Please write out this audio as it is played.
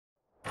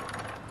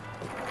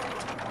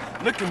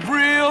Looking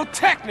real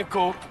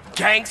technical,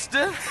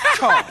 gangster.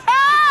 Carl,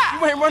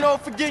 you ain't run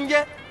off again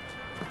yet?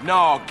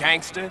 No,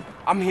 gangster.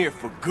 I'm here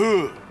for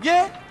good.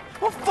 Yeah?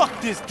 Well,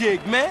 fuck this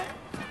gig, man.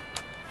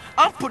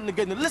 I'm putting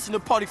together a listening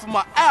party for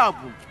my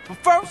album. But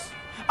first,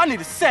 I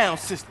need a sound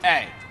system.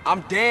 Hey, I'm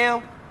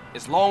down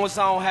as long as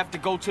I don't have to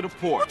go to the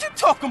port. What you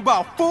talking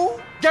about, fool?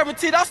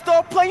 Guaranteed I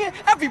start playing,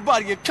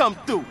 everybody will come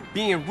through.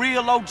 Being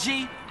real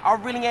OG, I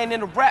really ain't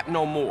into rap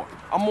no more.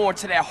 I'm more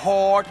into that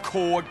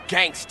hardcore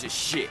gangster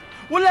shit.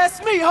 Well,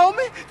 that's me,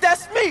 homie.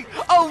 That's me.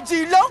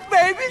 OG Loc,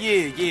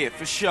 baby. Yeah,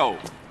 for sure.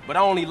 But I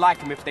only like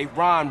them if they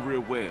rhyme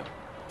real well.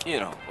 You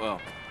know,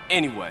 well,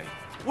 anyway,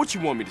 what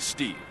you want me to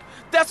steal?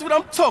 That's what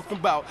I'm talking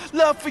about.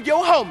 Love for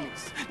your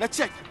homies. Now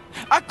check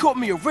it. I caught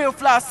me a real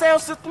fly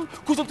sound system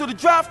cruising through the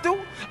drive-thru.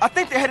 I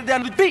think they headed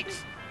down to the beach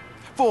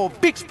for a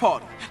beach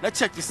party. Now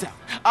check this out.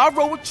 I'll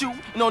roll with you,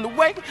 and on the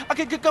way, I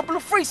can get a couple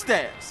of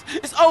freestyles.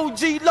 It's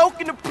OG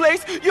Loc in the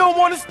place. You don't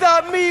want to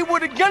stop me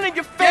with a gun in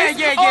your face.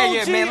 Yeah,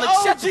 OG, man. Look,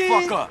 OG. shut the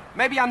fuck up.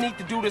 Maybe I need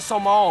to do this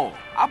on my own.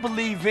 I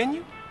believe in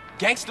you.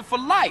 Gangster for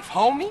life,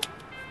 homie.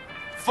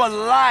 For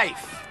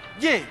life.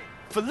 Yeah,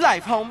 for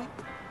life, homie.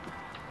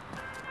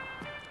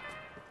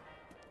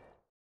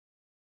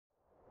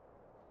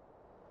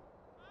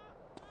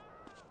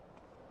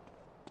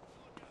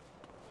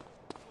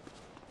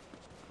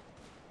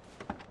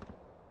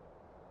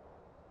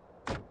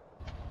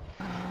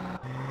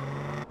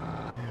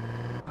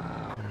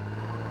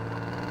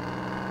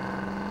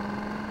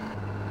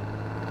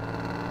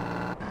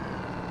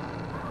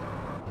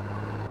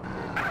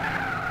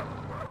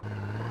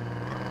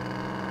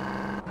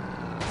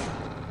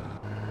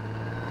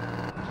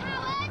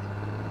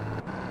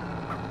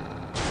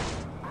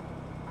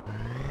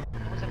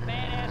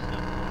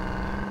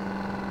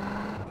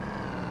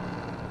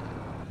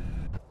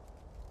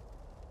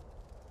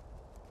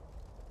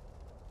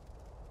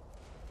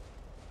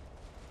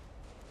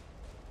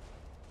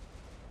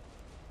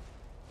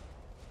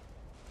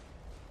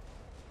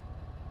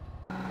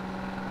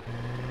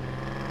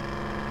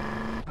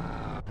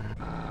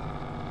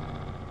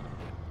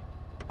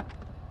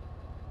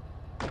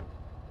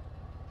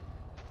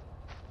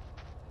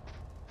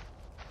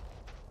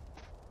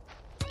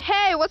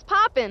 Hey, what's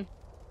poppin'?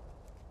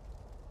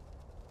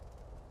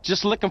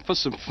 Just looking for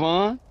some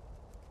fun?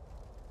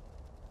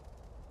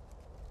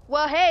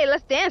 Well, hey,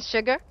 let's dance,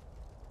 sugar.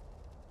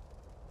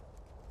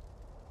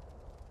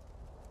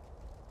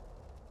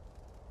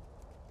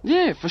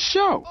 Yeah, for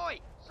sure. Oi,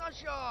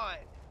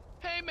 sunshine!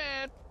 Hey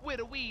man, where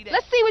the weed at?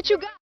 Let's see what you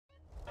got.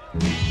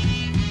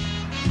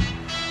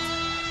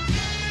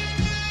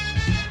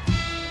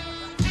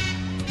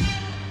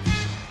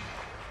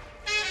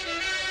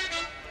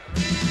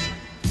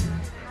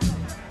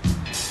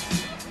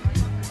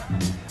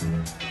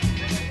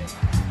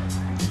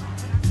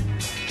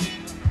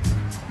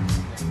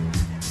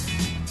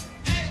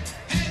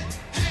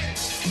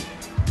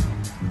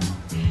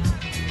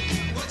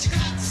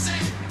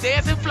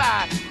 Dance and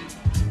fly.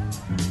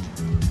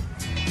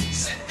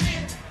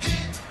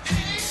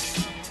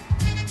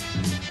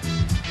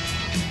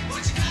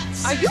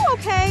 Are you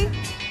okay?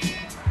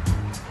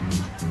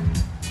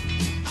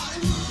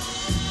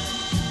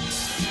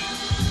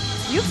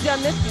 You've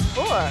done this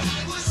before.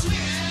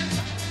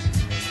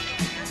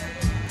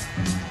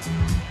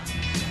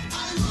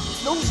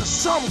 Those are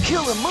some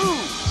killer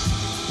moves.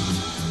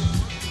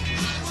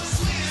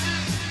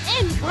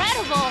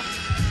 Incredible!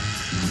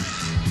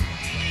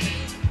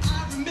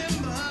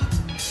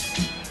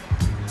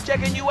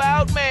 Checking you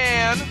out,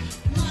 man.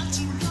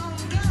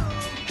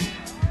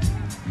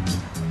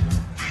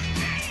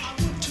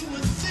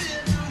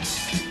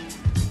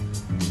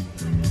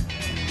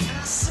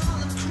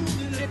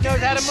 Shit knows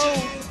how to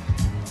move.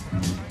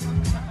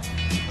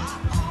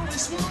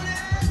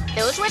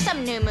 Those were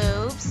some new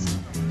moves.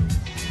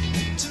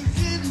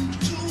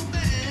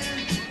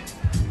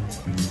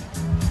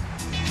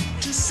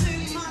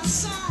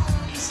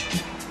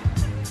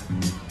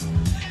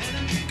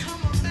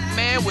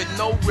 Man with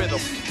no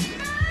rhythm.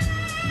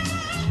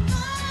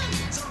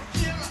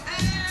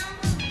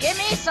 Give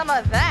me some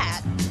of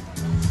that.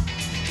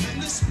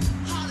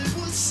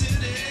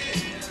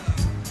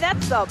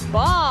 That's a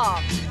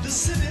bomb.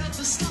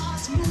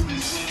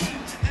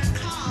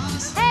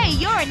 Hey,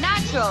 you're a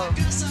natural.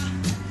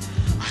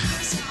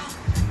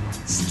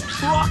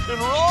 Rock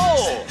and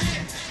roll.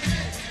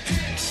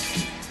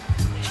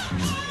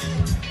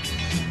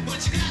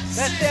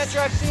 Best dancer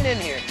I've seen in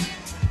here.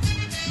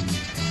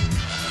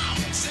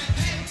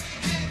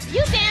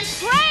 You dance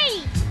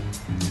great.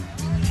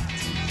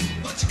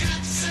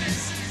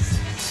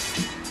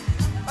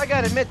 I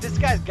gotta admit, this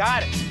guy's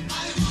got it.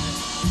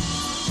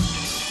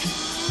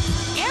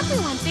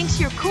 Everyone thinks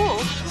you're cool.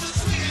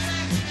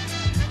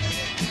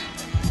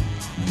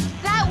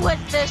 That was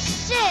the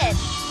shit.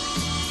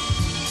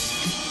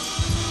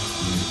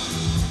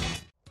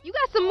 You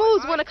got some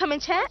moves. Wanna come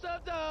and chat? What's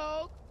up,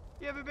 dog?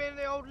 You ever been in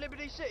the old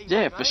Liberty City?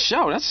 Yeah, mate? for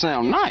sure. That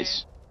sounds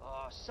nice.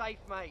 Oh, safe,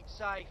 mate,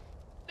 safe.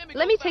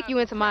 Let me take you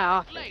into my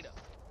office. Hey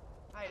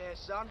there,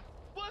 son.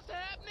 What's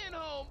happening,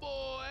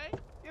 homeboy?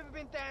 You ever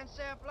been down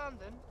South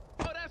London?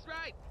 Oh, that's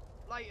right.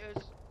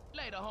 Laters.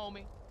 Later,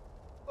 homie.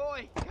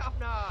 Oi,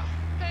 governor.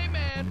 Hey,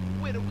 man,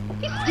 where the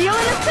He's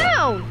stealing the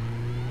sound.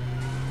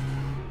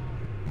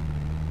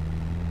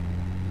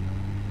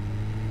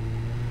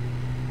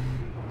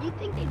 You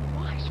think they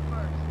wash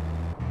first?